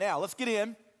Now, let's get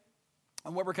in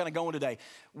on where we're kind of going today.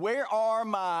 Where are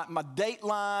my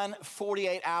Dateline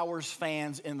 48 Hours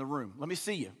fans in the room? Let me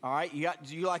see you, all right?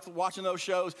 Do you like watching those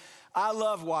shows? I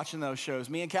love watching those shows.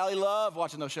 Me and Callie love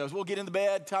watching those shows. We'll get into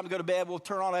bed, time to go to bed, we'll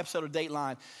turn on an episode of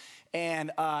Dateline.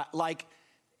 And I'm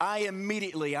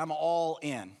all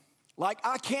in. Like,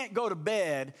 I can't go to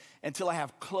bed until I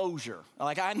have closure.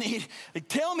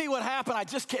 Tell me what happened.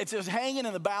 It's just hanging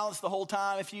in the balance the whole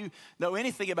time. If you know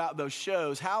anything about those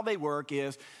shows, how they work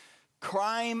is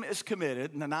crime is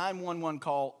committed and the 911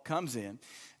 call comes in.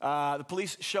 The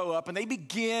police show up and they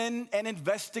begin an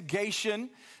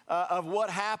investigation of what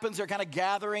happens. They're kind of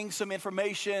gathering some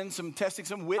information, testing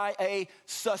some with a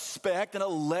suspect, an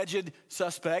alleged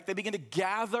suspect. They begin to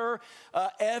gather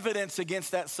evidence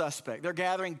against that suspect. They're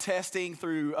gathering testing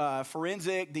through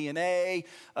forensic, DNA,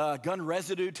 gun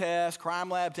residue tests, crime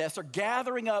lab tests. They're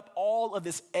gathering up all of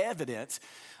this evidence.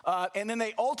 And then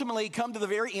they ultimately come to the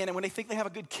very end, and when they think they have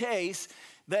a good case,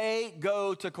 they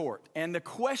go to court. And the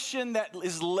question that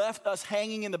is left us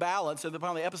hanging in the balance of the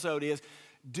part of the episode is,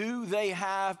 do they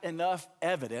have enough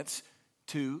evidence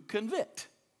to convict?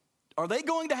 Are they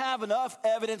going to have enough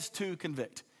evidence to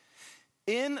convict?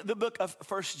 In the book of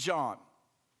 1 John,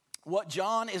 what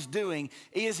John is doing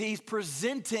is he's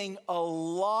presenting a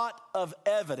lot of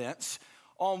evidence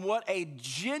on what a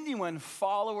genuine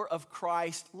follower of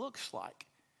Christ looks like.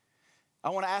 I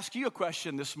want to ask you a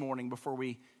question this morning before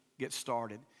we get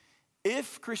started.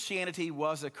 If Christianity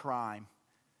was a crime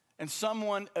and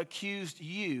someone accused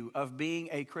you of being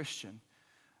a Christian,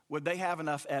 would they have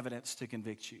enough evidence to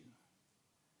convict you?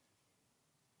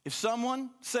 If someone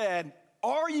said,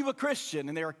 "Are you a Christian?"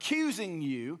 and they're accusing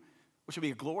you, which would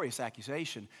be a glorious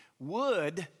accusation,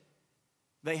 would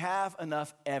they have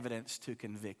enough evidence to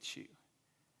convict you?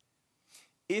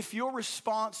 If your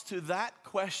response to that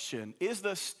question is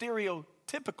the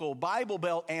stereotypical Bible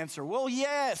Belt answer, well,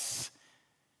 yes,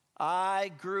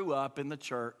 I grew up in the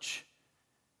church.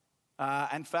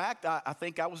 In fact, I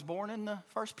think I was born in the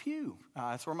first pew.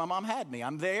 That's where my mom had me.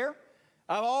 I'm there.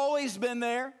 I've always been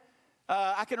there.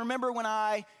 I can remember when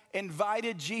I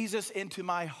invited Jesus into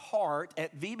my heart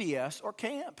at VBS or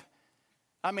camp.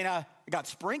 I mean, I got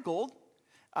sprinkled.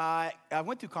 I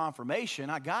went through confirmation.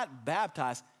 I got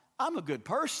baptized. I'm a good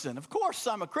person. Of course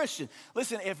I'm a Christian.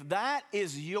 Listen, if that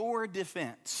is your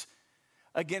defense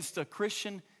against a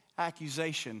Christian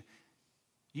accusation,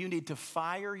 you need to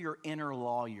fire your inner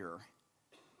lawyer.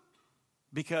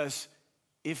 Because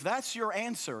if that's your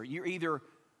answer, you're either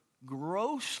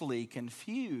grossly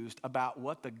confused about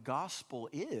what the gospel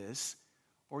is,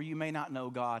 or you may not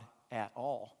know God at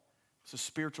all. It's a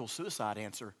spiritual suicide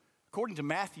answer. According to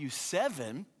Matthew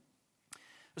 7,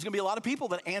 there's going to be a lot of people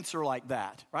that answer like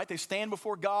that, right? They stand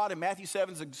before God, and Matthew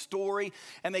 7 is a story,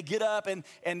 and they get up, and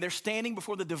they're standing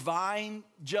before the divine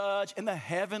judge in the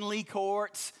heavenly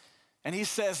courts, and he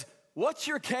says, "What's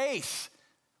your case?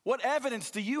 What evidence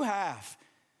do you have?"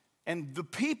 And the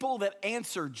people that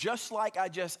answer just like I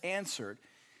just answered,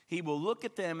 he will look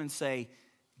at them and say,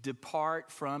 "Depart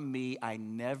from me, I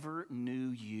never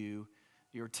knew you.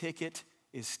 Your ticket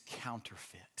is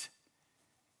counterfeit."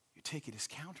 Your ticket is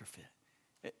counterfeit.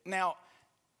 Now,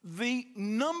 the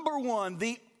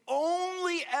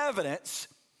only evidence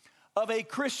of a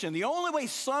Christian, the only way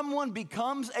someone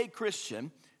becomes a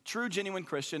Christian, true, genuine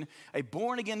Christian, a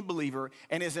born-again believer,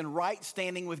 and is in right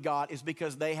standing with God is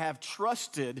because they have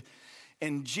trusted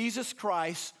in Jesus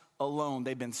Christ alone.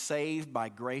 They've been saved by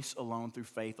grace alone, through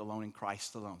faith alone, in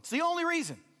Christ alone. It's the only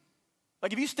reason.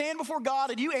 Like, if you stand before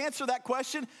God and you answer that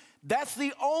question, that's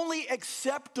the only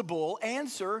acceptable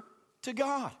answer to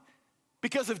God.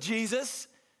 Because of Jesus,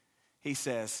 he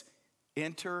says,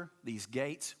 enter these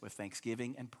gates with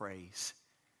thanksgiving and praise.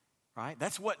 Right?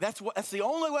 That's the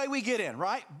only way we get in,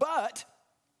 right? But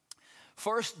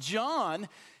 1 John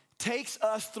takes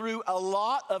us through a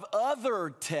lot of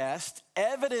other tests,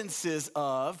 evidences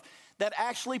of, that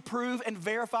actually prove and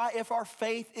verify if our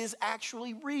faith is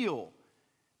actually real.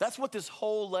 That's what this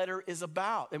whole letter is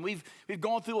about. And we've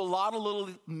gone through a lot of little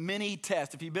mini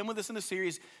tests. If you've been with us in the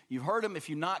series, you've heard them. If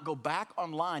you not, go back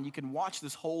online. You can watch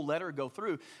this whole letter go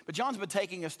through. But John's been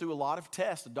taking us through a lot of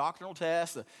tests, the doctrinal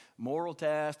tests, the moral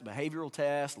test, the behavioral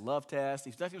test, love test.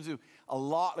 He's taking us through a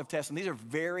lot of tests. And these are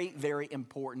very, very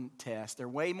important tests. They're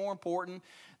way more important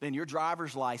than your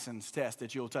driver's license test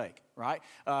that you'll take, right?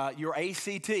 Your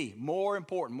ACT, more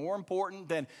important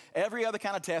than every other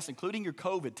kind of test, including your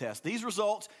COVID test. These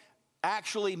results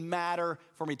actually matter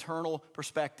from eternal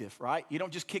perspective, right? You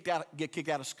don't just get kicked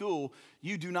out of school.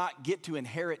 You do not get to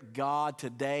inherit God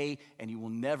today, and you will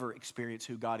never experience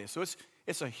who God is. So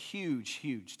it's a huge,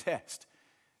 huge test.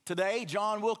 Today,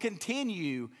 John will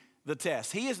continue the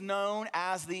test. He is known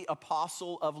as the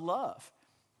apostle of love,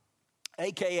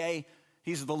 AKA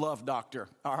he's the love doctor,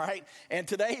 all right? And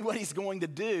today what he's going to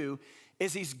do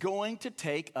is he's going to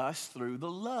take us through the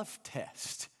love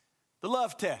test. The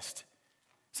love test.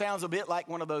 Sounds a bit like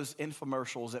one of those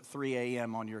infomercials at 3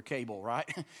 a.m. on your cable, right?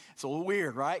 It's a little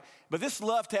weird, right? But this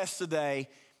love test today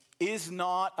is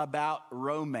not about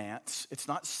romance. It's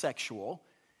not sexual.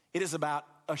 It is about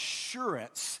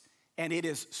assurance, and it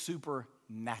is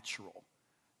supernatural.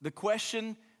 The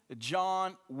question that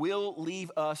John will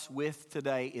leave us with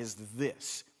today is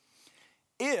this: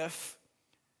 if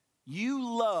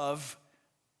you love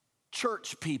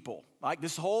church people, like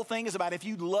this whole thing is about, if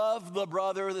you love the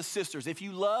brother or the sisters, if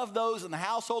you love those in the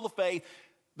household of faith,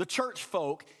 the church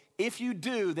folk, if you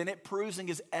do, then it proves and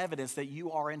gives evidence that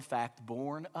you are in fact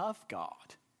born of God.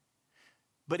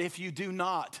 But if you do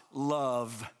not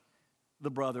love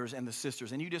the brothers and the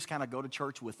sisters, and you just kind of go to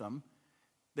church with them,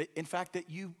 that in fact that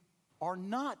you are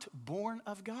not born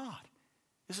of God.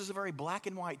 This is a very black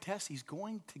and white test he's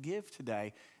going to give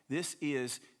today. This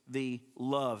is the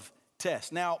love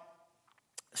test. Now,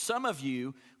 some of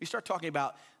you, we start talking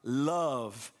about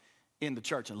love in the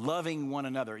church and loving one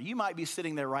another. You might be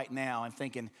sitting there right now and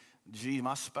thinking, gee,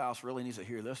 my spouse really needs to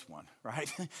hear this one, right?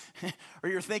 Or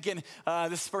you're thinking,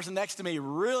 this person next to me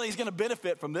really is going to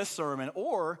benefit from this sermon.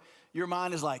 Or your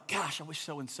mind is like, gosh, I wish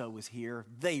so-and-so was here.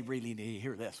 They really need to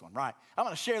hear this one, right? I'm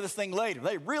going to share this thing later.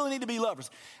 They really need to be lovers.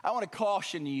 I want to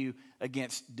caution you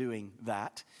against doing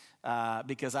that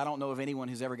because I don't know of anyone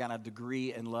who's ever gotten a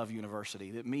degree in Love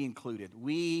University, me included.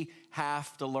 We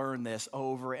have to learn this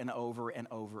over and over and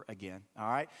over again, all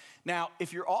right? Now,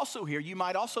 if you're also here, you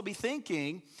might also be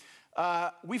thinking,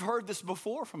 we've heard this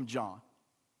before from John.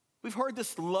 We've heard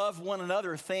this love one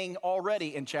another thing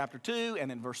already in chapter 2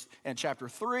 and in chapter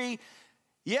 3.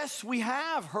 Yes, we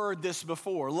have heard this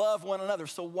before, love one another.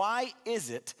 So why is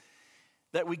it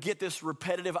that we get this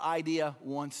repetitive idea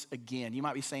once again? You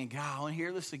might be saying, God, I want to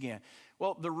hear this again.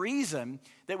 Well, the reason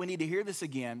that we need to hear this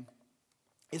again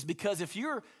is because if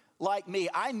you're like me,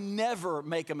 I never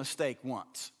make a mistake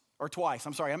once or twice.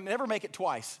 I'm sorry, I never make it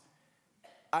twice.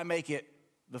 I make it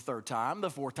the third time, the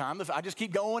fourth time. I just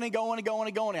keep going and going and going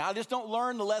and going. I just don't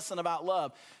learn the lesson about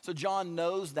love. So John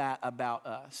knows that about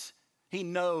us. He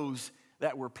knows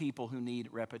that we're people who need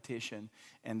repetition.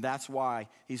 And that's why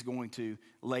he's going to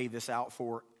lay this out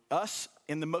for us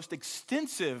in the most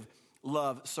extensive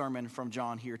love sermon from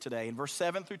John here today. In verse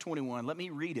 7 through 21, let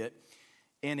me read it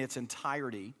in its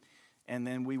entirety, and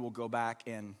then we will go back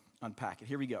and unpack it.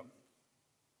 Here we go.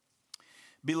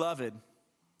 Beloved,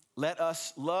 let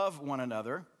us love one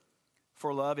another,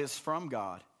 for love is from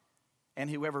God. And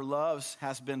whoever loves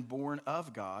has been born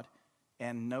of God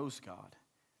and knows God.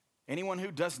 Anyone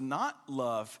who does not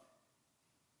love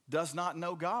does not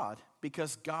know God,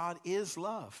 because God is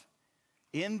love.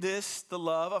 In this, the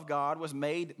love of God was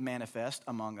made manifest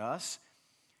among us,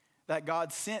 that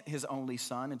God sent his only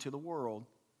Son into the world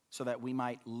so that we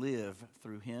might live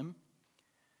through him.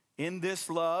 In this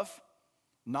love,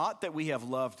 not that we have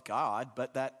loved God,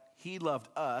 but that he loved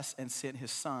us and sent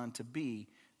his Son to be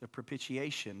the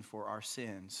propitiation for our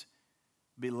sins.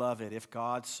 Beloved, if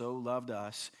God so loved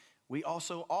us, we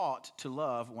also ought to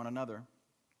love one another.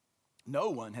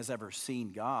 No one has ever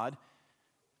seen God.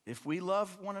 If we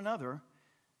love one another,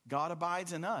 God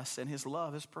abides in us, and his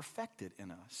love is perfected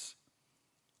in us.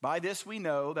 By this we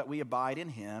know that we abide in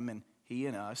him and he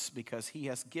in us, because he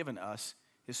has given us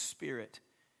his Spirit.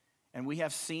 And we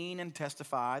have seen and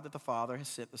testified that the Father has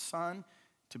sent the Son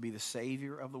to be the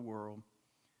Savior of the world.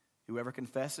 Whoever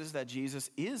confesses that Jesus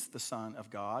is the Son of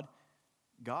God,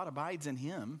 God abides in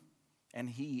him, and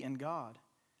he in God.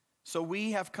 So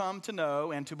we have come to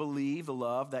know and to believe the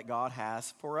love that God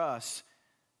has for us.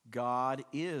 God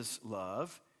is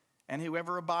love, and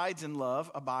whoever abides in love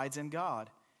abides in God,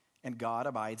 and God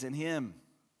abides in him.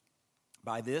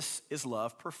 By this is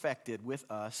love perfected with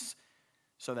us,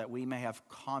 so that we may have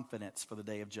confidence for the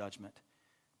day of judgment.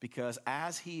 Because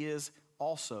as he is,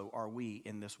 also are we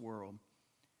in this world.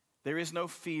 There is no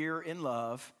fear in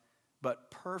love,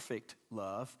 but perfect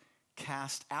love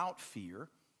casts out fear,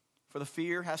 for the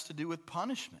fear has to do with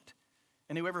punishment.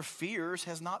 And whoever fears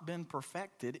has not been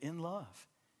perfected in love.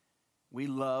 We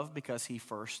love because he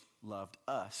first loved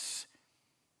us.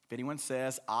 If anyone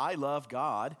says, I love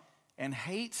God, and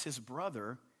hates his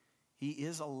brother, he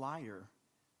is a liar.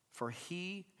 For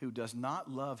he who does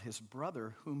not love his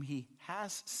brother whom he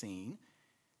has seen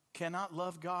cannot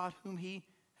love God whom he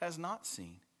has not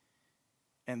seen.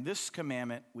 And this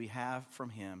commandment we have from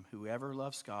him: whoever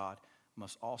loves God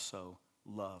must also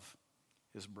love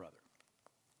his brother.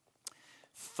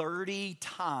 30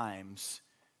 times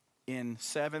in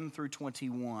 7 through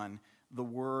 21, the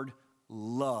word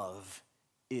love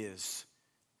is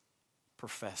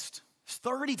professed. It's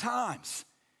 30 times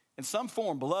in some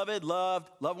form. Beloved, loved,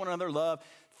 love one another, love.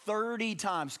 30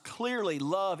 times. Clearly,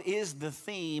 love is the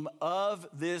theme of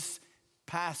this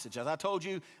passage. As I told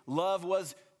you, love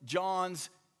was John's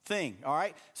thing, all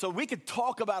right? So we could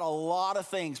talk about a lot of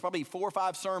things, probably 4 or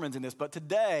 5 sermons in this, but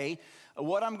today,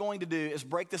 what I'm going to do is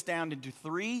break this down into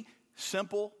 3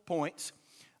 simple points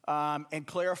and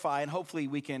clarify, and hopefully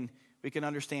we can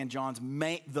understand John's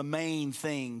the main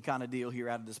thing kind of deal here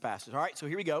out of this passage. All right, so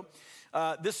here we go.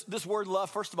 This word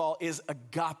love, first of all, is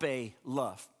agape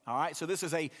love. All right, so this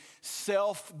is a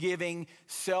self-giving,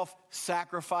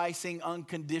 self-sacrificing,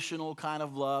 unconditional kind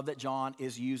of love that John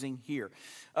is using here.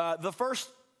 The first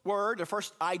word, the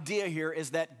first idea here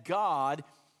is that God,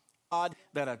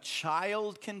 that a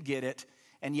child can get it,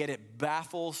 and yet it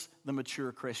baffles the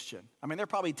mature Christian. I mean, they're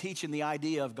probably teaching the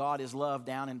idea of God is love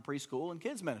down in preschool and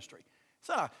kids ministry. It's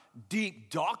not a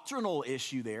deep doctrinal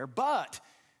issue there, but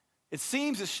it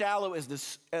seems as shallow as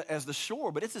the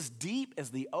shore, but it's as deep as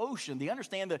the ocean. They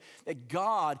understand that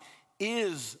God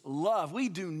is love. We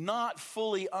do not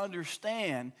fully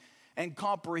understand and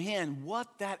comprehend what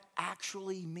that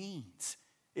actually means.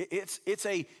 It's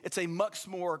a much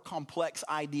more complex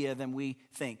idea than we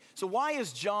think. So why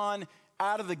is John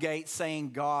out of the gate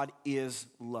saying God is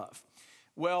love?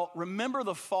 Well, remember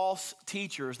the false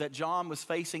teachers that John was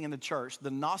facing in the church,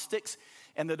 the Gnostics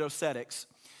and the Docetics.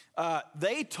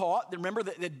 They taught, remember,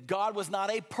 that God was not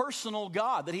a personal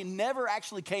God, that he never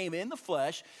actually came in the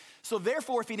flesh. So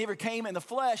therefore, if he never came in the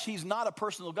flesh, he's not a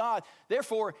personal God.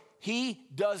 Therefore, he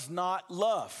does not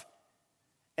love.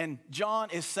 And John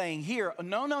is saying here,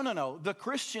 no. The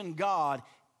Christian God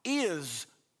is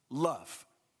love.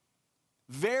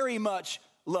 Very much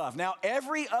love. Now,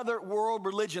 every other world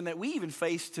religion that we even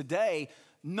face today,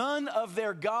 none of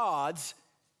their gods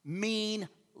mean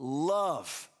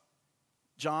love.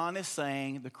 John is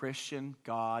saying the Christian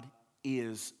God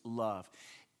is love.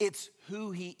 It's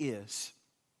who he is.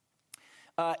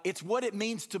 It's what it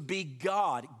means to be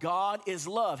God. God is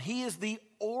love. He is the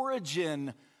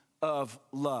origin of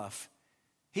love.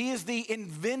 He is the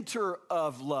inventor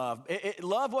of love.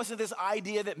 Love wasn't this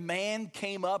idea that man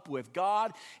came up with.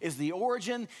 God is the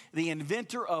origin, the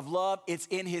inventor of love. It's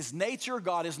in his nature.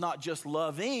 God is not just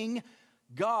loving.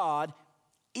 God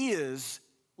is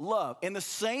love. In the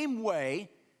same way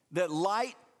that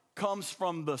light comes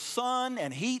from the sun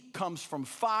and heat comes from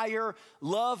fire,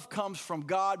 love comes from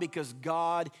God because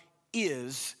God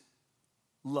is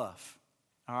love.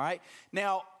 All right?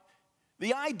 Now,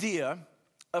 the idea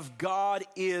of God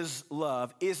is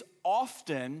love is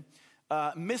often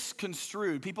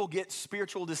misconstrued. People get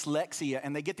spiritual dyslexia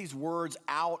and they get these words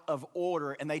out of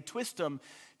order and they twist them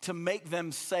to make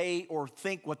them say or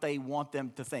think what they want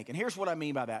them to think. And here's what I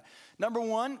mean by that. Number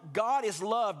one, God is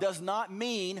love does not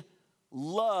mean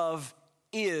love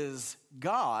is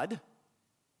God.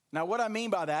 Now, what I mean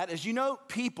by that is,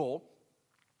 people,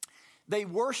 they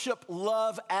worship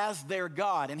love as their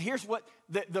God. And here's what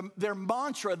their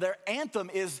mantra, their anthem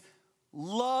is,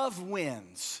 love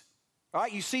wins. All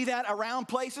right, you see that around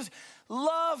places?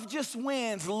 Love just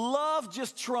wins. Love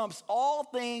just trumps all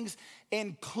things,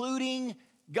 including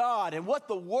God. And what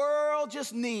the world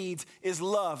just needs is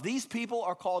love. These people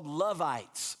are called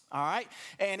Lovites, all right?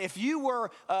 And if you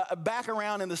were back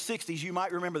around in the 60s, you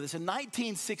might remember this. In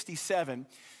 1967,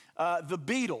 the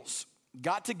Beatles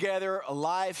got together, a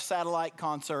live satellite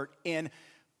concert in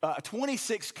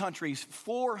 26 countries,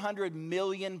 400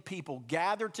 million people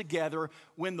gathered together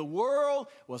when the world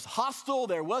was hostile,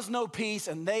 there was no peace,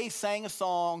 and they sang a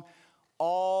song,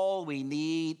 All We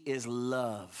Need Is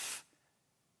Love.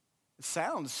 It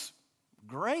sounds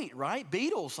great, right?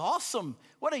 Beatles, awesome.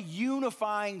 What a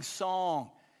unifying song.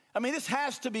 I mean, this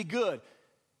has to be good.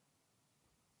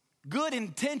 Good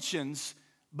intentions,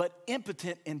 but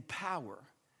impotent in power.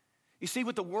 You see,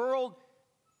 what the world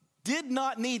did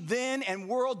not need then and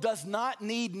world does not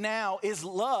need now is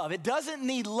love. It doesn't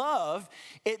need love.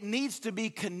 It needs to be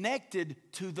connected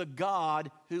to the God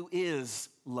who is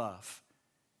love.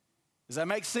 Does that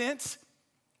make sense?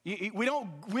 We don't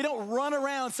run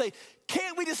around and say,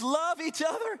 can't we just love each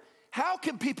other? How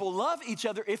can people love each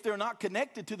other if they're not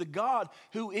connected to the God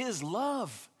who is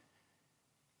love?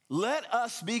 Let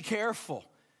us be careful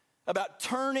about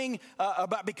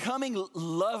becoming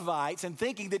Lovites and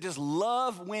thinking that just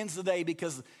love wins the day,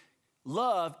 because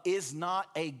love is not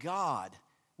a God.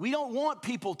 We don't want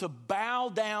people to bow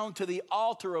down to the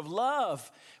altar of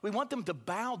love. We want them to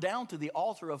bow down to the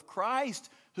altar of Christ,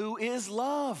 who is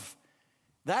love.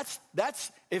 That's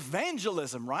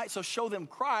evangelism, right? So show them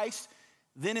Christ,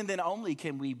 then and then only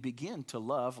can we begin to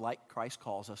love like Christ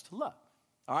calls us to love.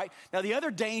 All right? Now, the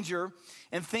other danger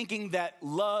in thinking that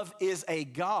love is a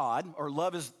God or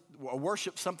love is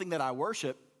worship, something that I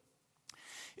worship,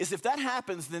 is if that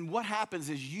happens, then what happens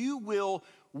is you will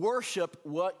worship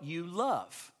what you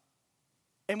love.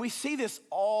 And we see this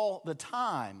all the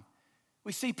time.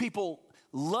 We see people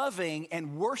loving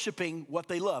and worshiping what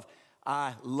they love.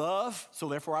 I love, so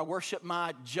therefore I worship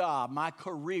my job, my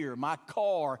career, my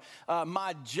car,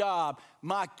 my job,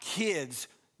 my kids,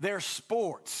 their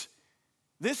sports.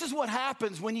 This is what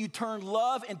happens when you turn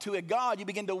love into a God. You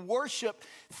begin to worship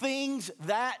things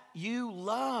that you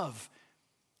love.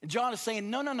 And John is saying,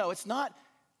 no, it's not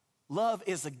love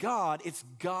is a God, it's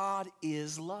God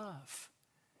is love.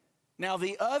 Now,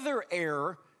 the other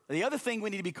error, the other thing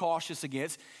we need to be cautious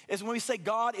against is when we say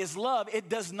God is love, it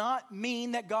does not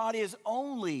mean that God is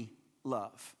only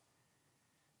love.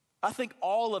 I think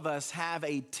all of us have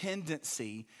a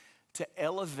tendency to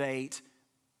elevate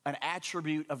an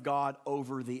attribute of God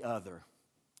over the other.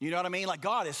 You know what I mean? Like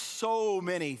God is so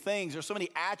many things. There's so many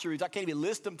attributes. I can't even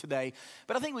list them today.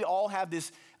 But I think we all have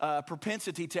this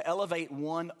propensity to elevate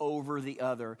one over the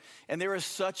other. And there is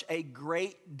such a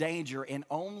great danger in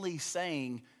only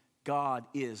saying God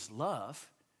is love.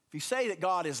 If you say that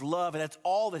God is love and that's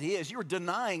all that he is, you're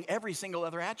denying every single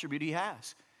other attribute he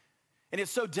has. And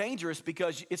it's so dangerous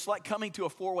because it's like coming to a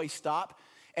four-way stop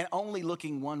and only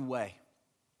looking one way.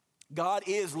 God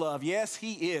is love. Yes,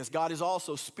 he is. God is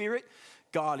also spirit.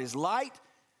 God is light.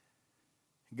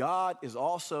 God is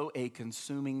also a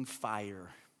consuming fire.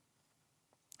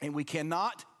 And we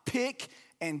cannot pick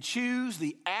and choose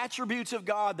the attributes of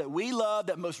God that we love,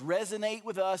 that most resonate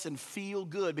with us and feel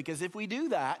good. Because if we do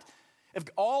that, if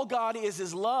all God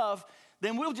is love,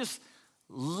 then we'll just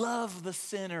love the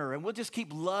sinner and we'll just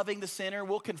keep loving the sinner.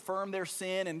 We'll confirm their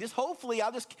sin and just hopefully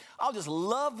I'll just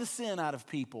love the sin out of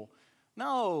people.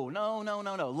 No.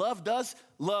 Love does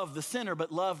love the sinner,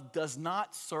 but love does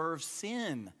not serve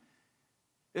sin.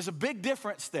 There's a big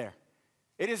difference there.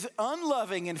 It is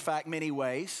unloving, in fact, many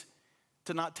ways,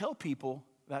 to not tell people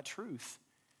that truth.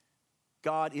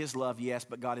 God is love, yes,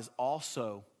 but God is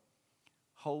also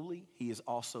holy. He is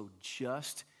also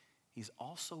just. He's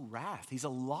also wrath. He's a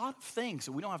lot of things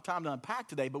that we don't have time to unpack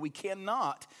today, but we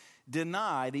cannot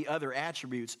deny the other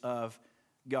attributes of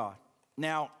God.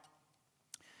 Now,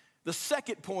 the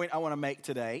second point I want to make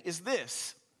today is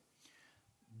this.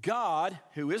 God,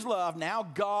 who is love, now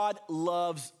God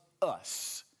loves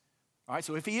us. All right,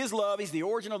 so if he is love, he's the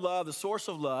origin of love, the source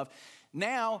of love.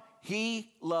 Now he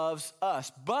loves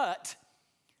us. But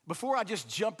before I just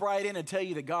jump right in and tell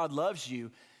you that God loves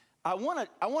you, I want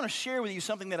to share with you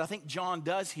something that I think John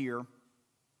does here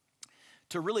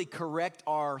to really correct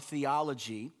our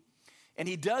theology. And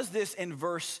he does this in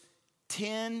verse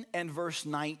 10 and verse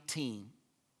 19.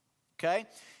 Okay?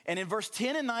 And in verse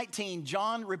 10 and 19,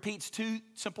 John repeats two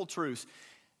simple truths.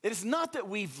 It is not that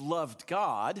we've loved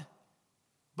God,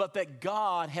 but that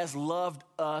God has loved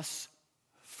us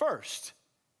first.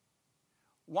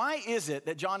 Why is it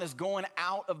that John is going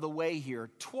out of the way here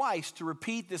twice to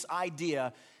repeat this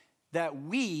idea that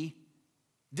we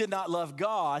did not love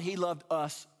God, he loved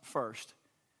us first?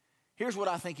 Here's what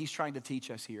I think he's trying to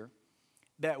teach us here,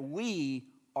 that we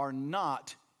are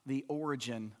not the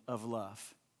origin of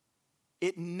love.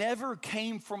 It never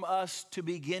came from us to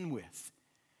begin with.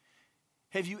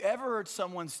 Have you ever heard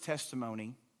someone's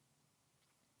testimony,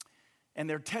 and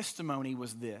their testimony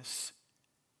was this: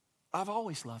 I've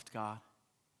always loved God.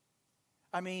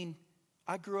 I mean,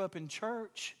 I grew up in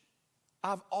church.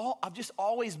 I've just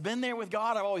always been there with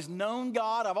God. I've always known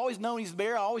God. I've always known he's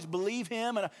there. I always believe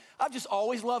him. And I've just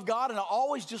always loved God, and I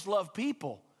always just love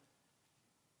people.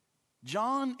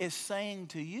 John is saying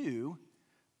to you,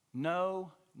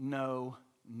 no.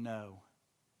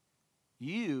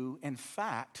 You, in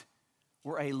fact,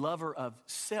 were a lover of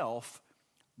self,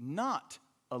 not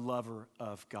a lover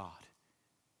of God.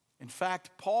 In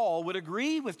fact, Paul would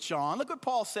agree with John. Look what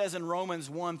Paul says in Romans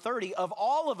 1:30. Of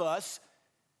all of us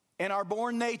in our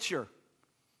born nature,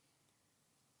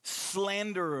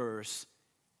 slanderers,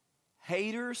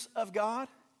 haters of God,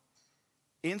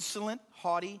 insolent,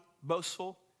 haughty,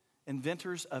 boastful,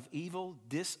 inventors of evil,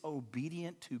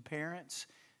 disobedient to parents,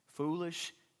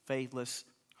 foolish, faithless,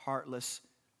 heartless,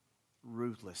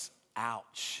 ruthless.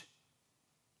 Ouch.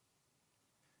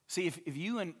 See, if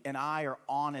you and I are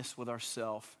honest with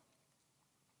ourselves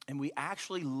and we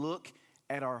actually look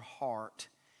at our heart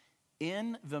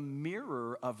in the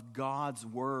mirror of God's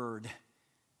word,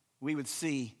 we would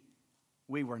see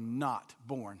we were not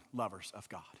born lovers of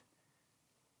God.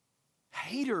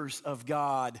 Haters of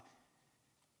God.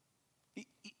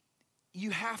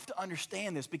 you have to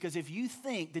understand this, because if you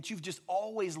think that you've just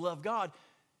always loved God,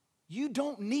 you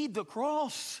don't need the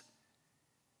cross.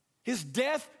 His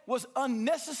death was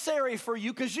unnecessary for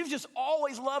you because you've just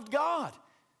always loved God.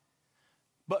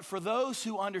 But for those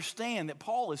who understand that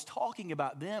Paul is talking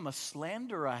about them, a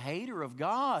slanderer, a hater of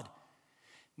God,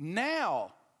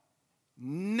 now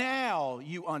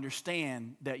you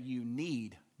understand that you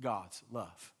need God's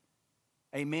love.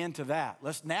 Amen to that.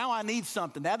 Now I need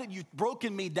something. Now that you've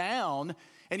broken me down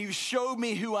and you've showed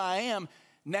me who I am,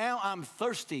 now I'm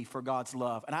thirsty for God's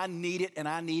love. And I need it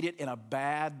in a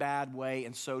bad, bad way,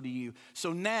 and so do you.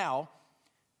 So now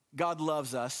God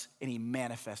loves us and he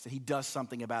manifests it. He does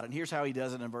something about it. And here's how he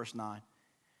does it in verse 9.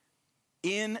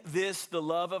 In this, the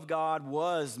love of God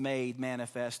was made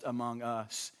manifest among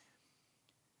us,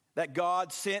 that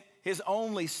God sent his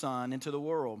only Son into the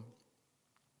world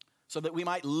so that we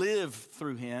might live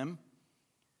through him.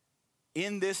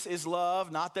 In this is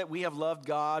love, not that we have loved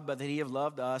God, but that he have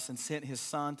loved us and sent his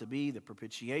Son to be the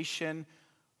propitiation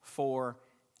for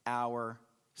our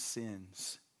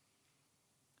sins.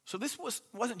 So this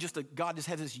wasn't just God just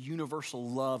had this universal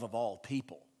love of all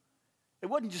people. It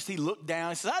wasn't just he looked down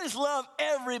and said, I just love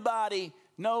everybody.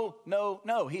 No.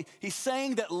 He's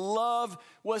saying that love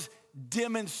was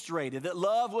demonstrated, that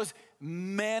love was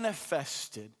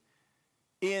manifested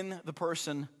in the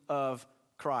person of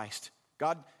Christ.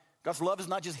 God's love is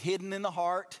not just hidden in the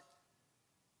heart.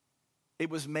 It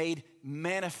was made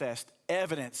manifest,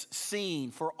 evidence,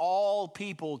 seen for all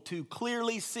people to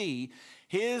clearly see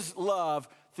his love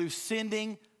through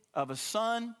sending of a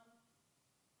Son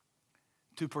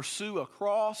to pursue a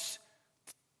cross,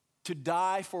 to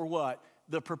die for what?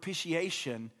 The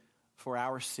propitiation for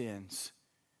our sins.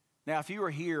 Now, if you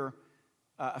were here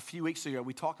a few weeks ago,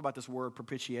 we talked about this word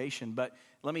propitiation, but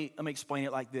let me explain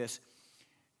it like this.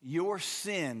 Your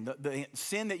sin, the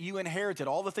sin that you inherited,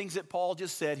 all the things that Paul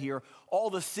just said here, all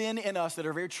the sin in us that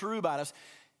are very true about us,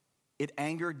 it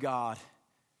angered God,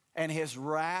 and his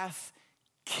wrath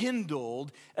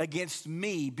kindled against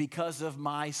me because of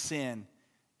my sin.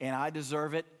 And I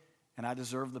deserve it, and I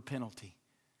deserve the penalty.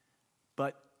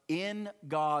 But in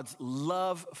God's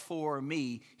love for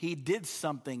me, he did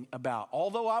something about.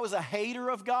 Although I was a hater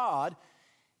of God,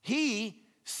 he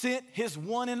sent his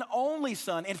one and only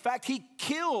Son. In fact, he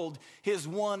killed his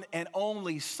one and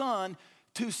only Son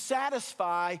to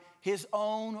satisfy his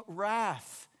own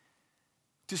wrath,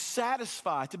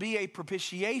 to be a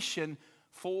propitiation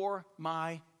for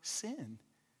my sin.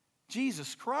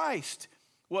 Jesus Christ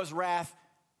was wrath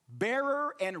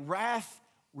bearer and wrath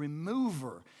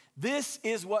remover. This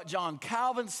is what John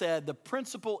Calvin said, the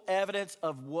principal evidence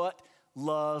of what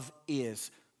love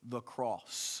is, the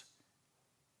cross.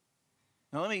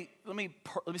 Now let me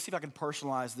see if I can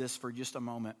personalize this for just a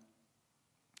moment.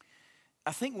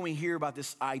 I think when we hear about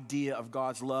this idea of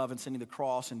God's love and sending the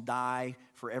cross and die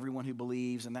for everyone who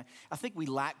believes, and that, I think we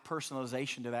lack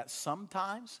personalization to that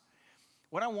sometimes.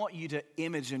 What I want you to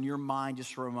image in your mind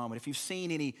just for a moment, if you've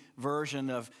seen any version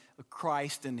of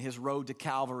Christ and his road to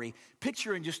Calvary,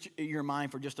 picture in just your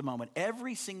mind for just a moment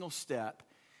every single step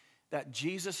that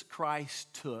Jesus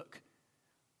Christ took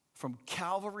from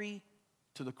Calvary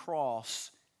to the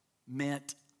cross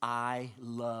meant I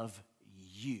love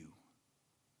you.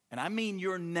 And I mean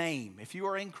your name. If you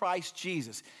are in Christ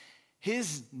Jesus,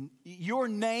 your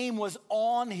name was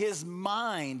on his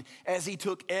mind as he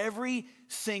took every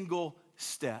single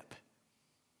step.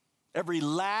 Every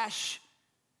lash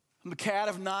from the cat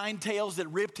of nine tails that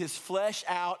ripped his flesh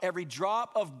out, every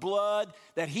drop of blood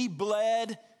that he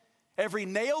bled, every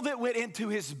nail that went into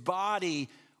his body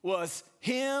was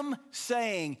him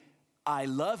saying, I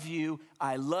love you,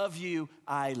 I love you,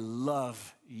 I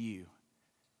love you.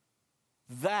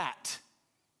 That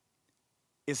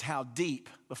is how deep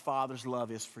the Father's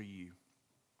love is for you.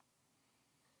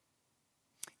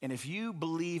 And if you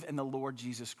believe in the Lord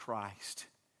Jesus Christ,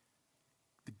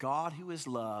 the God who is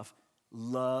love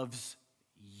loves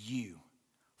you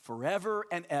forever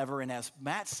and ever. And as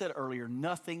Matt said earlier,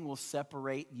 nothing will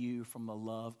separate you from the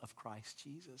love of Christ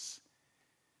Jesus.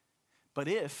 But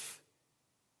if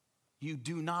you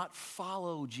do not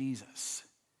follow Jesus,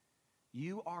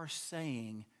 you are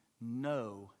saying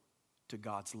no to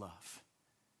God's love.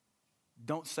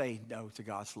 Don't say no to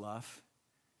God's love.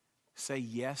 Say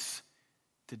yes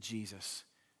to Jesus,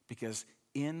 because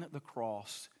in the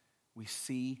cross, we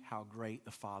see how great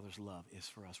the Father's love is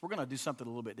for us. We're going to do something a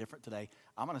little bit different today.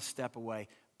 I'm going to step away.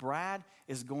 Brad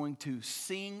is going to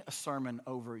sing a sermon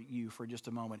over you for just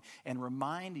a moment and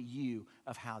remind you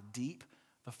of how deep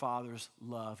the Father's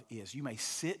love is. You may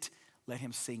sit, let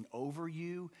him sing over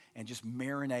you, and just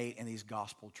marinate in these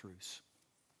gospel truths.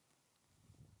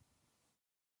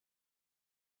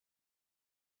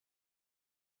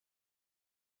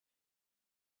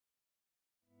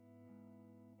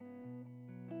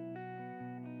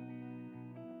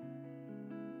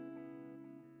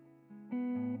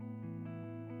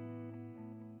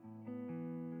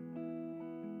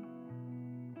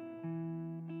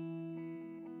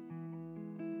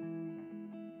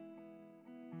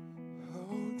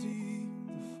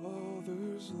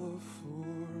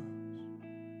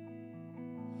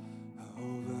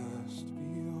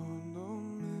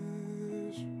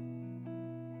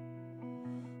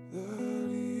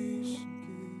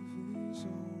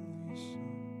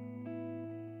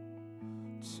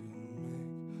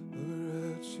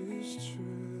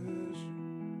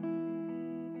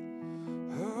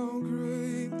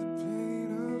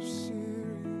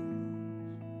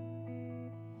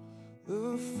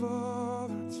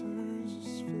 Father turns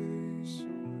his face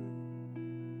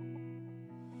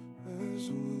away as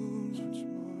wounds which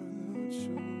mar the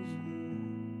chosen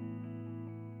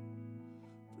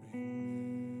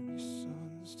bring many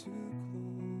sons to glory.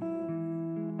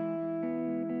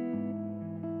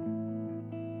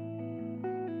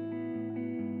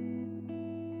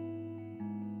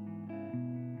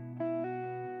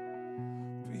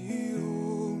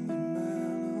 Behold the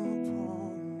man upon the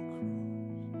cross,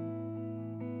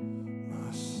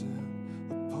 my sin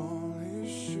upon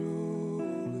his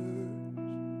shoulders,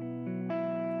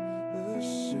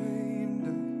 ashamed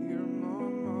to hear my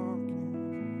mocking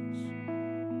voice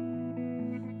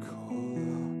call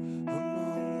out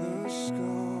among the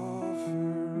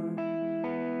scoffers.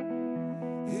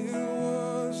 It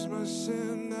was my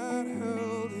sin that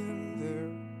held him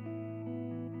there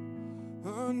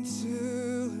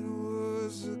until it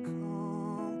was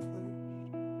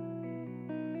accomplished.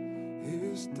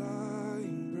 His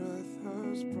dying breath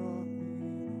has brought me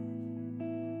life.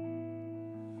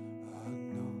 I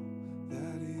know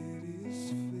that it is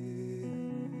finished.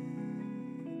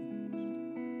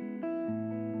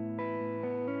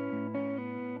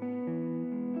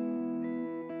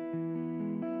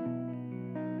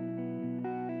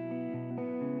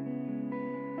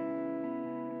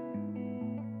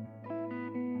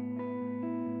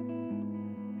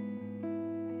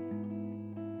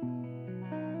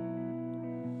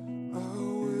 I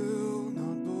will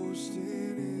not boast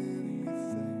in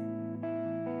anything,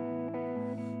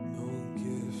 no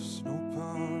gifts, no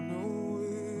power, no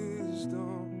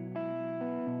wisdom,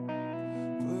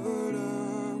 but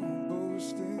I will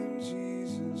boast in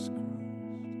Jesus Christ,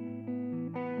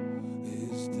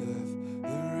 his death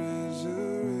and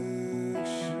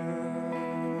resurrection.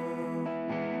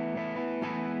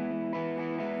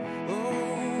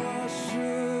 Oh, I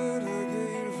should have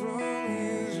gained from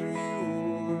his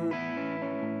reward.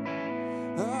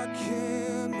 I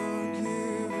cannot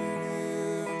give an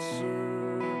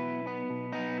answer,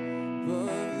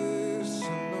 but this I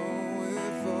know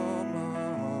with all my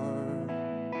heart.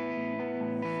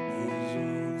 His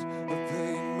wounds have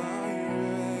paid my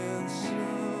ransom.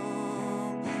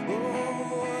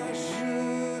 Oh, I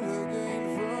should have gained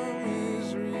from his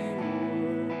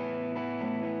reward.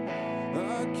 I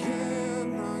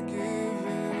cannot give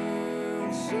an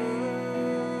answer,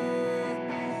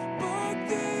 but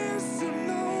this I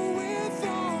know with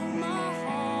all my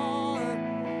heart.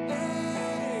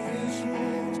 His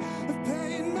wounds have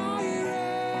paid my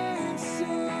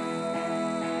ransom.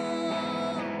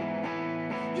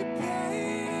 You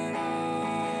paid it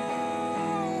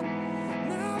all.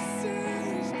 Now sin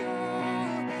is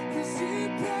gone, 'cause he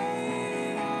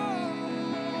paid it all.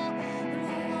 And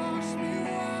he washed me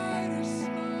white as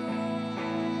snow.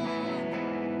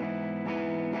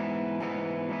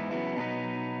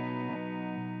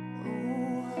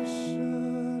 Oh, I should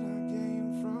have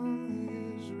gained from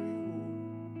his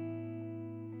reward.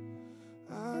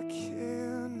 I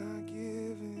cannot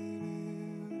give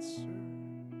an answer,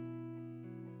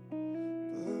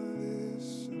 but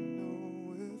this I know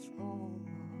with all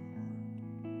my heart.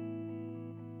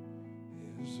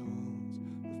 His wounds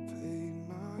have paid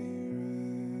my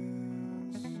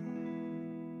ransom.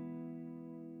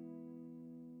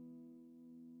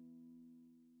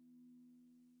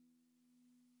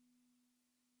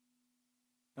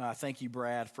 Thank you,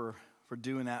 Brad, for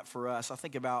doing that for us. I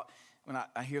think about when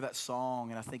I hear that song,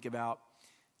 and I think about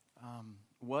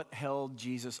what held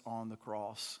Jesus on the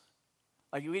cross.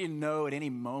 Like, we didn't know at any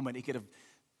moment he could have,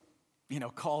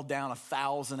 called down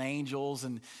 1,000 angels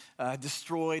and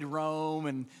destroyed Rome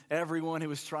and everyone who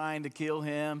was trying to kill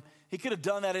him. He could have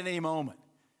done that at any moment.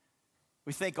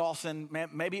 We think often,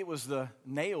 maybe it was the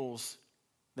nails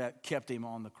that kept him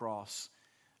on the cross.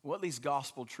 What these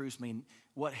gospel truths mean,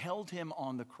 what held him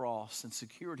on the cross and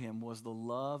secured him was the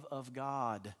love of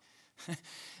God.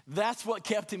 That's what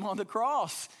kept him on the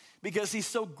cross, because he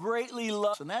so greatly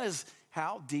loved. And that is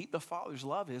how deep the Father's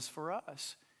love is for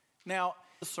us. Now,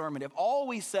 the sermon, if all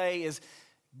we say is,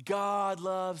 God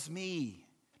loves me,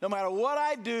 no matter what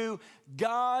I do,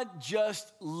 God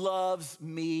just loves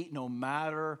me no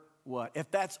matter what.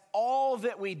 If that's all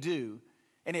that we do,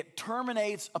 and it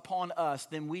terminates upon us,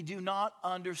 then we do not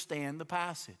understand the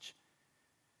passage.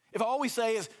 If all we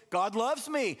say is, God loves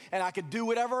me, and I can do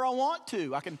whatever I want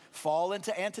to, I can fall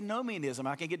into antinomianism,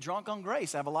 I can get drunk on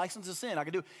grace, I have a license to sin, I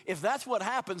can do. If that's what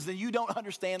happens, then you don't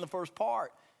understand the first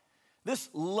part. This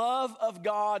love of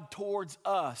God towards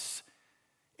us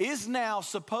is now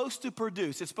supposed to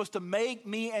produce, it's supposed to make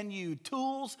me and you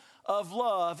tools of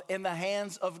love in the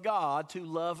hands of God to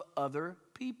love other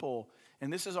people.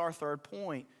 And this is our third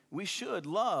point. We should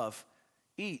love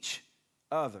each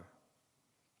other.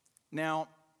 Now,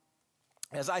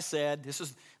 as I said, this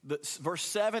is verse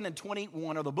 7 and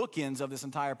 21 are the bookends of this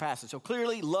entire passage. So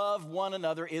clearly, love one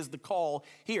another is the call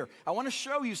here. I want to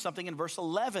show you something in verse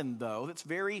 11, though, that's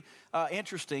very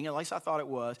interesting, at least I thought it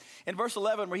was. In verse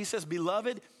 11, where he says,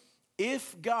 "Beloved,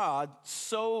 if God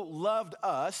so loved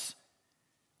us,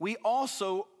 we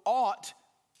also ought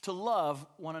to love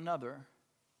one another."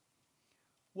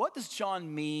 What does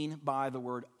John mean by the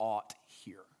word ought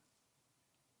here?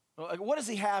 What does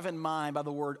he have in mind by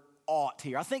the word ought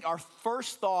here? I think our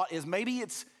first thought is maybe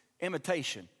it's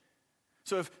imitation.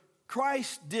 So if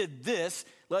Christ did this,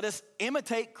 let us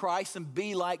imitate Christ and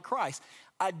be like Christ.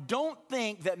 I don't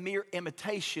think that mere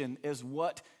imitation is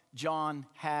what John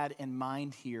had in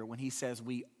mind here when he says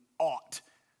we ought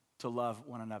to love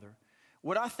one another.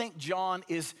 What I think John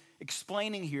is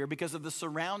explaining here, because of the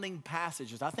surrounding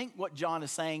passages, I think what John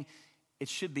is saying, it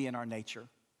should be in our nature,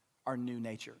 our new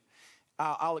nature.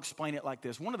 I'll explain it like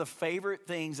this. One of the favorite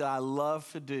things that I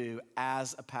love to do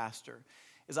as a pastor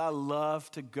is I love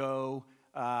to go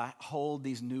hold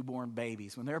these newborn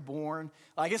babies. When they're born,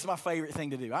 like it's my favorite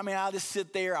thing to do. I mean, I just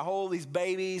sit there, I hold these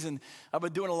babies, and I've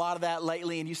been doing a lot of that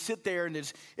lately, and you sit there, and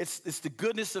it's the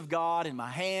goodness of God in my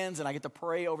hands, and I get to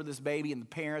pray over this baby and the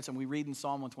parents, and we read in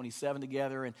Psalm 127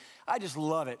 together, and I just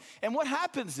love it. And what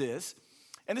happens is,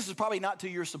 and this is probably not to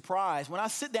your surprise, when I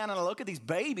sit down and I look at these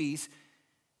babies,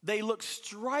 they look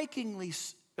strikingly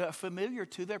familiar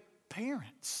to their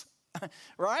parents,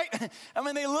 right? I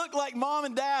mean, they look like mom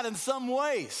and dad in some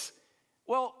ways.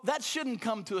 Well, that shouldn't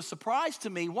come to a surprise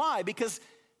to me. Why? Because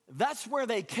that's where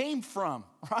they came from,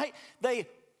 right? They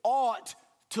ought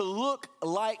to look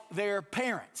like their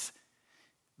parents.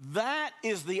 That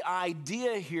is the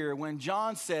idea here when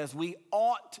John says we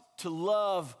ought to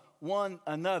love one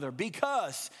another.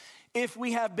 Because if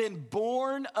we have been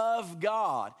born of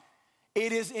God,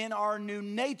 it is in our new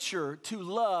nature to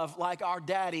love like our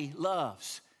daddy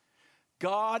loves.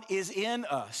 God is in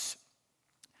us.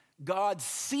 God's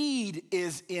seed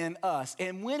is in us.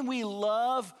 And when we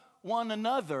love one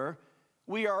another,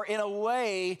 we are in a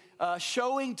way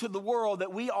showing to the world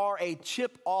that we are a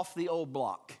chip off the old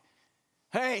block.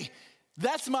 Hey,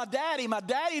 that's my daddy. My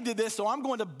daddy did this, so I'm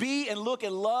going to be and look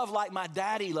and love like my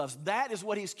daddy loves. That is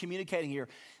what he's communicating here.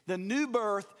 The new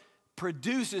birth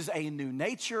produces a new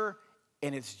nature,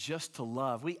 and it's just to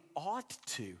love. We ought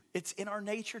to. It's in our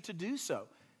nature to do so.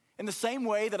 In the same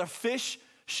way that a fish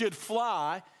should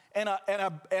fly,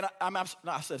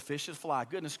 I said fish should fly.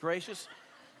 Goodness gracious.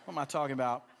 What am I talking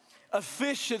about? A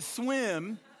fish should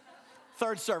swim.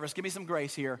 Third service, give me some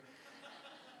grace here.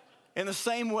 In the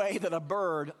same way that a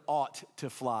bird ought to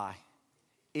fly.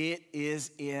 It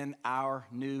is in our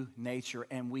new nature,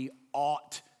 and we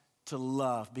ought to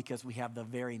love because we have the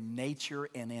very nature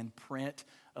and imprint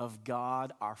of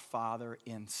God, our Father,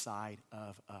 inside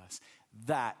of us.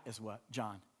 That is what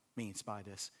John means by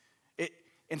this.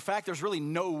 In fact, there's really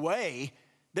no way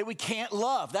that we can't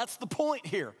love. That's the point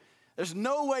here. There's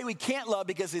no way we can't love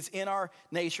because it's in our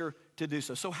nature to do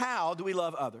so. So how do we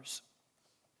love others?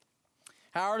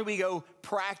 How do we go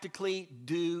practically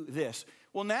do this?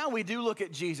 Well, now we do look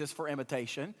at Jesus for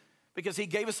imitation because he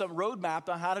gave us a roadmap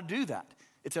on how to do that.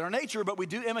 It's in our nature, but we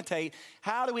do imitate.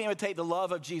 How do we imitate the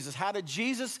love of Jesus? How did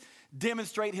Jesus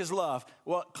demonstrate his love?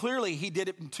 Well, clearly he did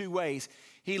it in two ways.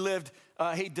 He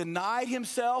denied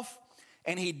himself,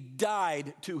 and he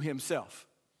died to himself.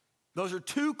 Those are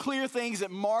two clear things that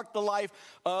mark the life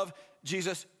of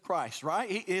Jesus Christ, right?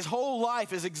 His whole life,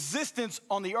 his existence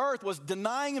on the earth was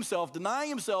denying himself,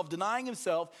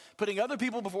 putting other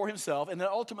people before himself, and then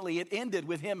ultimately it ended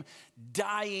with him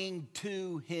dying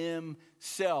to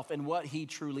himself and what he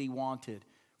truly wanted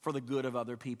for the good of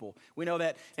other people. We know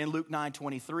that in Luke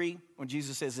 9:23, when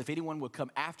Jesus says, if anyone will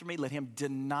come after me, let him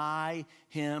deny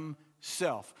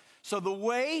himself. So the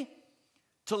way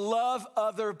to love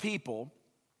other people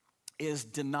is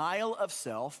denial of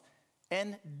self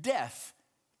and death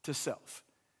to self.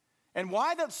 And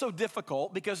why that's so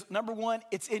difficult? Because number one,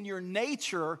 it's in your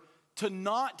nature to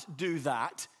not do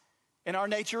that. In our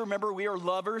nature, remember, we are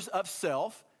lovers of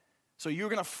self. So you're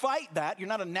going to fight that. You're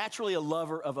not naturally a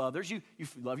lover of others. You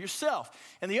love yourself.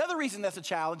 And the other reason that's a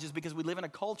challenge is because we live in a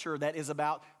culture that is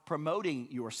about promoting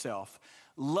yourself.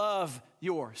 Love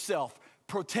yourself.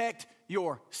 Protect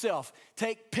yourself.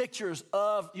 Take pictures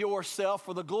of yourself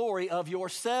for the glory of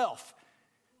yourself.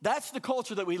 That's the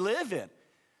culture that we live in.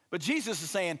 But Jesus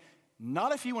is saying,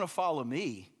 not if you want to follow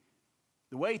me.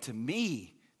 The way to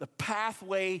me, the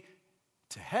pathway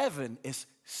to heaven is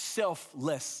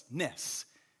selflessness.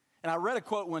 And I read a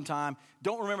quote one time,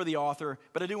 don't remember the author,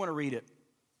 but I do want to read it.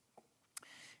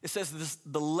 It says this,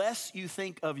 the less you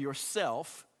think of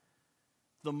yourself,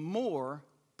 the more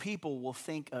people will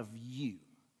think of you.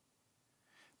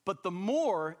 But the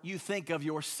more you think of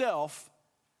yourself,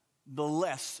 the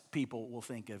less people will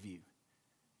think of you.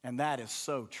 And that is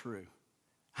so true.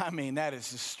 I mean, that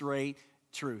is the straight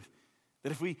truth.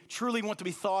 That if we truly want to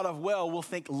be thought of well, we'll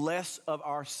think less of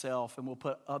ourselves and we'll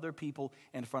put other people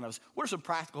in front of us. What are some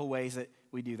practical ways that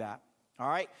we do that? All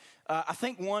right. I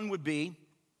think one would be,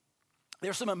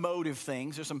 there's some emotive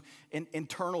things. There's some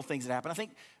internal things that happen. I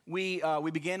think we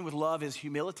begin with love is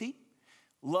humility.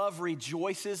 Love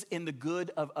rejoices in the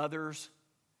good of others.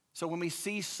 So when we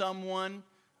see someone,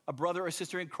 a brother or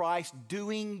sister in Christ,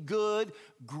 doing good,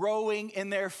 growing in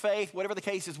their faith, whatever the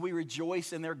case is, we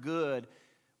rejoice in their good.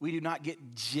 We do not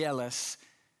get jealous.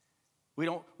 We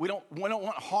don't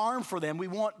want harm for them. We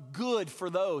want good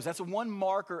for those. That's one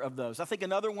marker of those. I think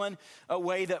another one, a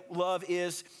way that love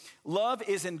is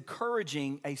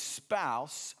encouraging a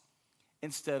spouse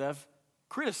instead of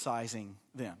criticizing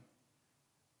them.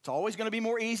 It's always going to be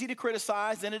more easy to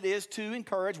criticize than it is to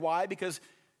encourage. Why? Because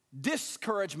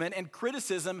discouragement and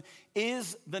criticism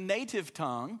is the native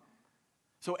tongue.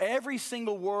 So every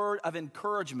single word of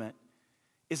encouragement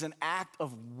is an act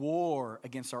of war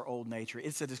against our old nature.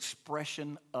 It's an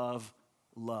expression of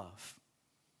love.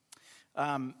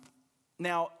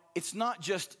 Now, it's not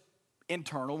just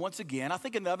internal. Once again, I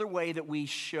think another way that we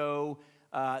show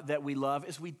that we love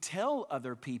is we tell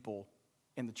other people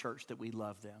in the church that we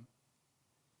love them.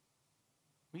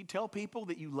 We tell people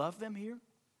that you love them here.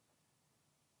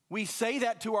 We say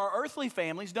that to our earthly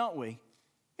families, don't we? We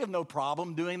have no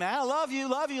problem doing that. I love you,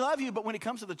 love you, love you. But when it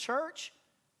comes to the church,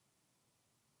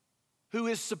 who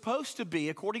is supposed to be,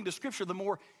 according to Scripture, the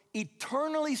more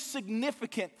eternally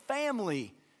significant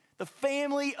family, the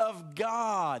family of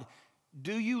God,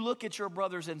 do you look at your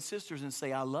brothers and sisters and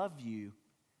say, I love you?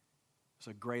 It's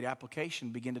a great application.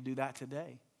 Begin to do that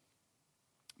today.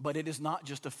 But it is not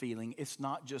just a feeling. It's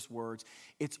not just words.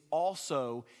 It's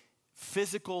also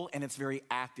physical and it's very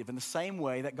active. In the same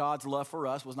way that God's love for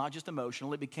us was not just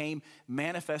emotional, it became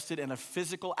manifested in a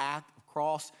physical act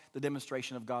across the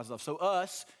demonstration of God's love. So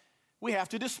we have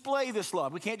to display this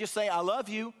love. We can't just say, I love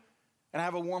you, and I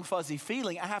have a warm, fuzzy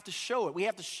feeling. I have to show it. We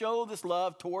have to show this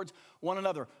love towards one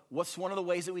another. What's one of the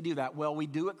ways that we do that? Well, we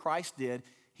do what Christ did.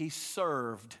 He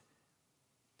served.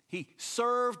 He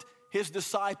served his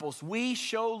disciples. We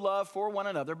show love for one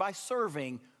another by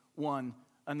serving one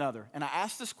another. And I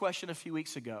asked this question a few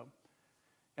weeks ago,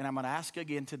 and I'm going to ask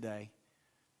again today.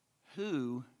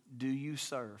 Who do you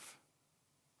serve?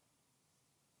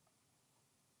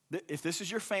 If this is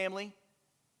your family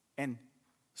and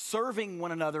serving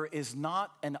one another is not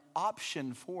an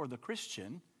option for the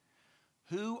Christian,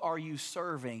 who are you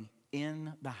serving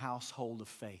in the household of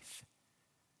faith?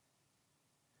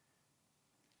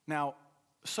 Now,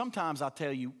 sometimes I'll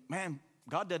tell you, man,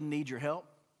 God doesn't need your help,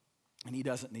 and he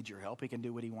doesn't need your help. He can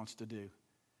do what he wants to do.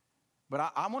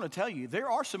 But I want to tell you, there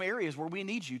are some areas where we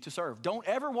need you to serve. Don't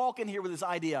ever walk in here with this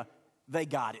idea, they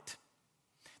got it.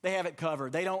 They have it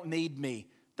covered. They don't need me.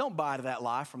 Don't buy to that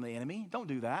lie from the enemy. Don't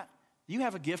do that. You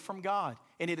have a gift from God,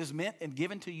 and it is meant and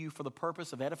given to you for the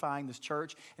purpose of edifying this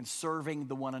church and serving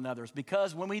the one another's.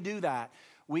 Because when we do that,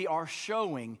 we are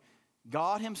showing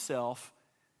God himself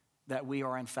that we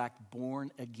are in fact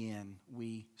born again.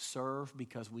 We serve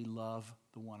because we love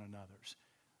the one another's.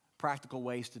 Practical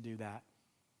ways to do that.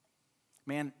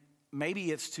 Man,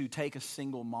 maybe it's to take a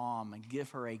single mom and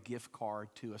give her a gift card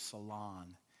to a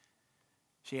salon.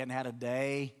 She hadn't had a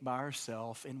day by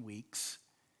herself in weeks,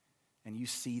 and you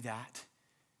see that.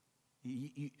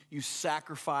 You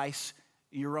sacrifice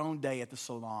your own day at the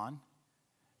salon,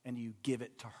 and you give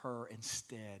it to her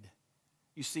instead.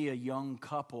 You see a young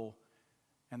couple,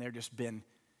 and they're just been,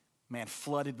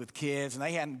 flooded with kids, and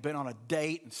they hadn't been on a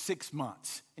date in 6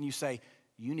 months. And you say,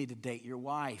 you need to date your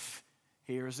wife.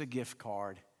 Here's a gift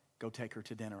card. Go take her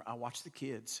to dinner. I watch the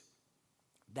kids.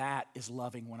 That is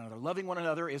loving one another. Loving one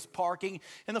another is parking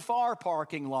in the far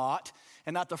parking lot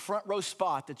and not the front row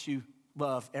spot that you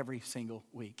love every single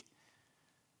week.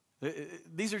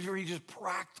 These are just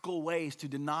practical ways to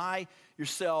deny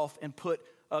yourself and put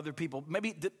other people.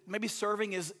 Maybe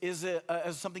serving is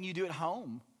something you do at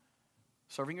home.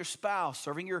 Serving your spouse,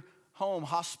 serving your home.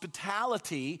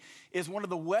 Hospitality is one of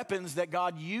the weapons that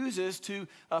God uses to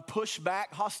push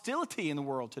back hostility in the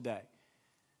world today.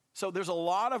 So there's a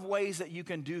lot of ways that you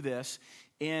can do this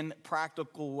in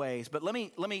practical ways. But let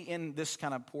me end this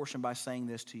kind of portion by saying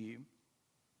this to you.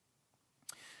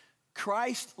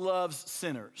 Christ loves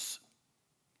sinners.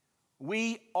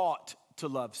 We ought to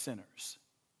love sinners.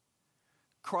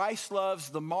 Christ loves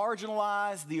the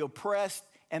marginalized, the oppressed,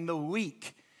 and the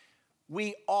weak.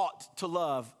 We ought to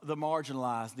love the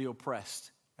marginalized, the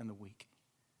oppressed, and the weak.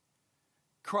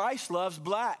 Christ loves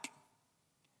black.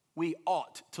 We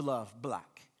ought to love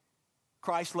black.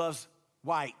 Christ loves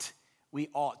white. We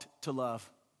ought to love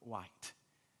white.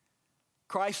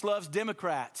 Christ loves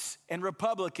Democrats and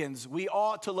Republicans. We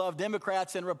ought to love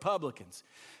Democrats and Republicans.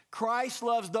 Christ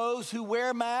loves those who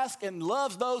wear masks and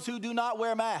loves those who do not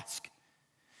wear masks.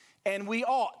 And we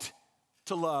ought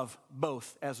to love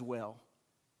both as well.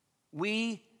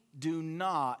 We do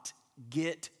not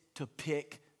get to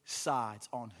pick sides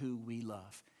on who we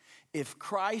love. If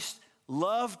Christ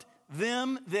loved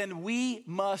them, then we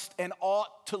must and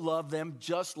ought to love them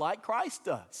just like Christ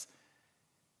does.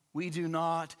 We do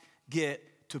not get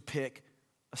to pick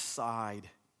a side.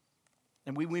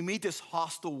 And we meet this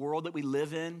hostile world that we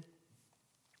live in.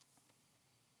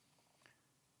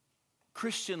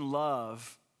 Christian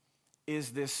love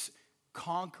is this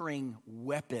conquering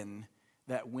weapon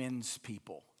that wins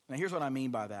people. Now, here's what I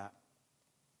mean by that.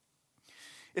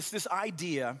 It's this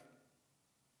idea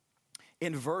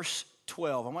in verse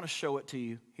 12. I want to show it to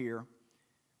you here.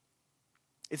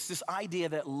 It's this idea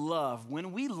that love,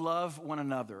 when we love one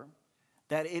another,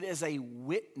 that it is a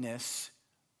witness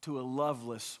to a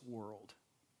loveless world.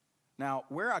 Now,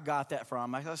 where I got that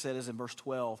from, like I said, is in verse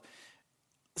 12.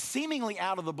 Seemingly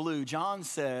out of the blue, John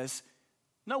says,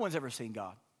 no one's ever seen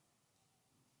God.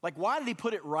 Like, why did he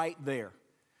put it right there?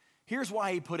 Here's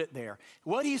why he put it there.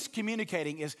 What he's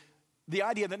communicating is the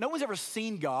idea that no one's ever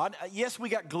seen God. Yes, we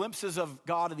got glimpses of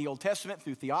God in the Old Testament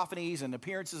through theophanies and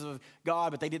appearances of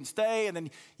God, but they didn't stay. And then,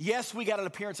 yes, we got an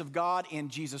appearance of God in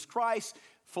Jesus Christ,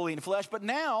 fully in the flesh. But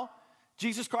now,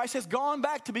 Jesus Christ has gone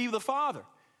back to be with the Father.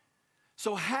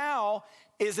 So how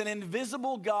is an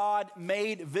invisible God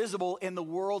made visible in the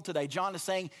world today? John is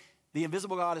saying the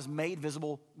invisible God is made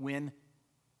visible when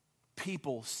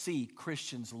people see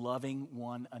Christians loving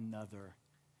one another.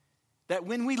 That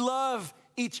when we love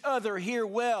each other here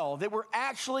well, that we're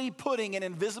actually putting an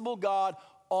invisible God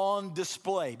on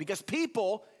display. Because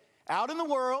people out in the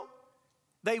world,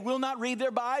 they will not read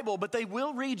their Bible, but they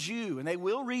will read you and they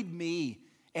will read me.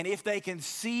 And if they can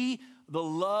see the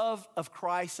love of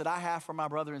Christ that I have for my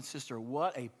brother and sister,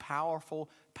 what a powerful,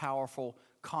 powerful,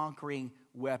 conquering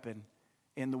weapon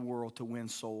in the world to win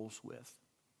souls with.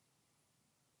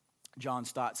 John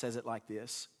Stott says it like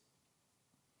this.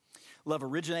 Love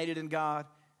originated in God,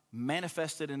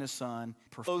 manifested in his Son.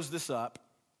 Close this up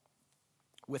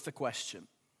with the question.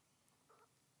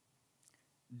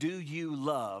 Do you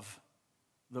love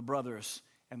the brothers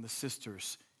and the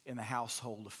sisters in the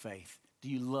household of faith? Do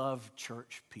you love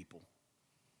church people?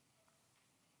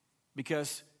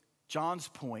 Because John's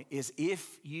point is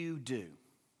if you do,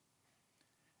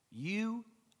 you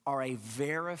are a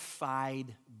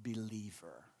verified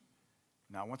believer.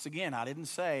 Now, once again, I didn't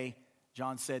say,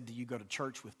 John said, do you go to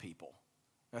church with people?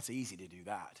 That's easy to do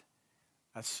that.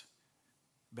 That's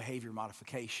behavior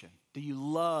modification. Do you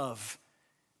love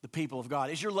the people of God?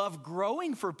 Is your love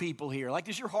growing for people here? Like,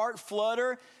 does your heart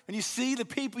flutter when you see the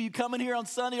people you come in here on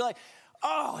Sunday? You're like,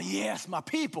 oh, yes, my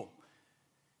people.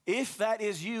 If that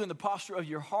is you in the posture of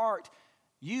your heart,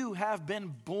 you have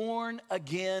been born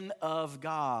again of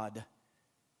God.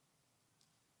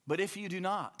 But if you do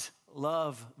not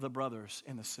love the brothers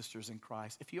and the sisters in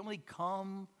Christ, if you only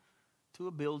come to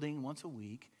a building once a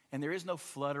week and there is no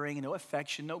fluttering, no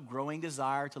affection, no growing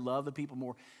desire to love the people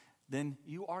more, then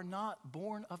you are not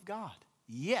born of God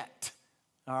yet.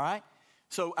 All right?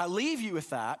 So I leave you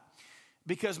with that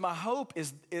because my hope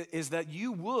is that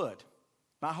you would.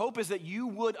 My hope is that you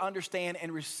would understand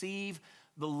and receive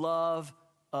the love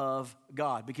of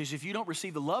God. Because if you don't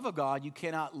receive the love of God, you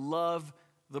cannot love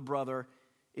the brother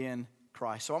in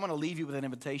Christ. So I'm going to leave you with an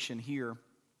invitation here.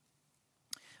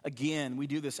 Again, we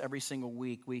do this every single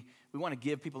week. We want to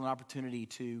give people an opportunity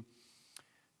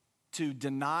to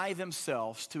deny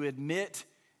themselves, to admit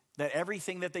that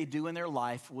everything that they do in their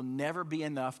life will never be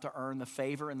enough to earn the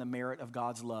favor and the merit of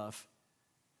God's love.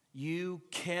 You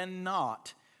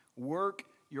cannot work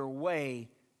your way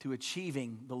to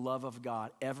achieving the love of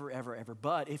God ever, ever, ever.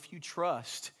 But if you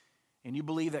trust and you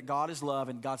believe that God is love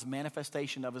and God's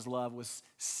manifestation of his love was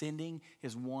sending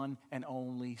his one and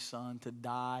only Son to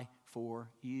die for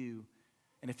you,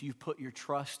 and if you put your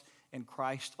trust in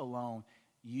Christ alone,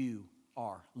 you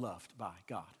are loved by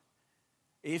God.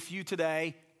 If you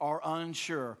today are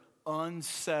unsure,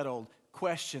 unsettled,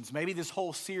 questions, maybe this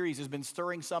whole series has been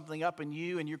stirring something up in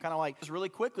you and you're kind of like, just really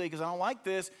quickly because I don't like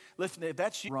this. Listen, if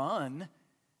that's you, run.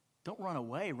 Don't run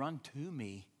away. Run to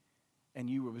me and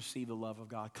you will receive the love of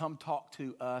God. Come talk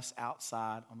to us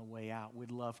outside on the way out.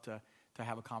 We'd love to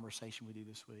have a conversation with you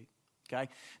this week. Okay?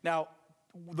 Now,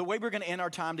 the way we're going to end our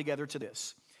time together to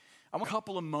this, I want a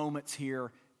couple of moments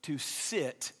here to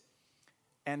sit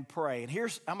and pray. And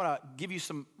I'm going to give you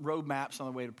some roadmaps on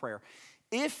the way to prayer.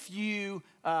 If you,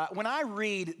 when I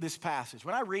read this passage,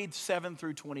 when I read 7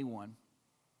 through 21,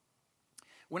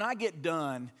 when I get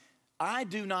done, I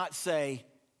do not say,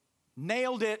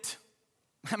 nailed it.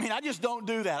 I mean, I just don't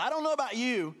do that. I don't know about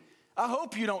you. I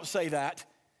hope you don't say that.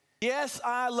 Yes,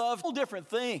 I love a whole different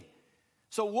thing.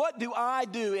 So what do I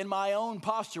do in my own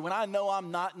posture when I know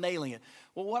I'm not nailing it?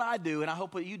 Well, what I do, and I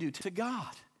hope what you do, to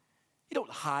God. You don't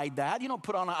hide that. You don't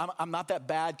put on, I'm not that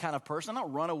bad kind of person. I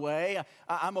don't run away.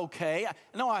 I'm okay.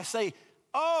 No, I say,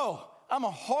 oh, I'm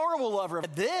a horrible lover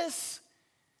of this.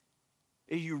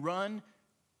 You run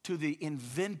to the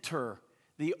inventor,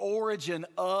 the origin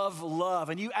of love,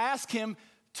 and you ask him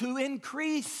to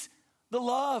increase the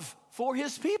love for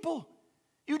his people.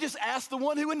 You just ask the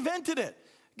one who invented it.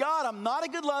 God, I'm not a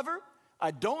good lover.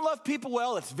 I don't love people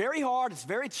well. It's very hard. It's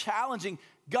very challenging.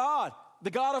 God,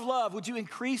 the God of love, would you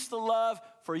increase the love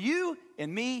for you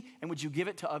and me, and would you give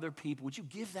it to other people? Would you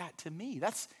give that to me?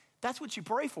 That's what you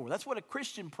pray for. That's what a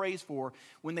Christian prays for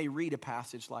when they read a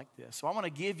passage like this. So I want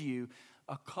to give you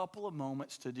a couple of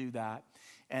moments to do that,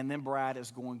 and then Brad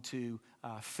is going to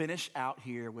finish out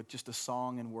here with just a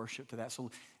song and worship to that.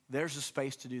 So there's a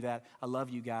space to do that. I love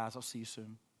you guys. I'll see you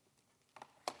soon.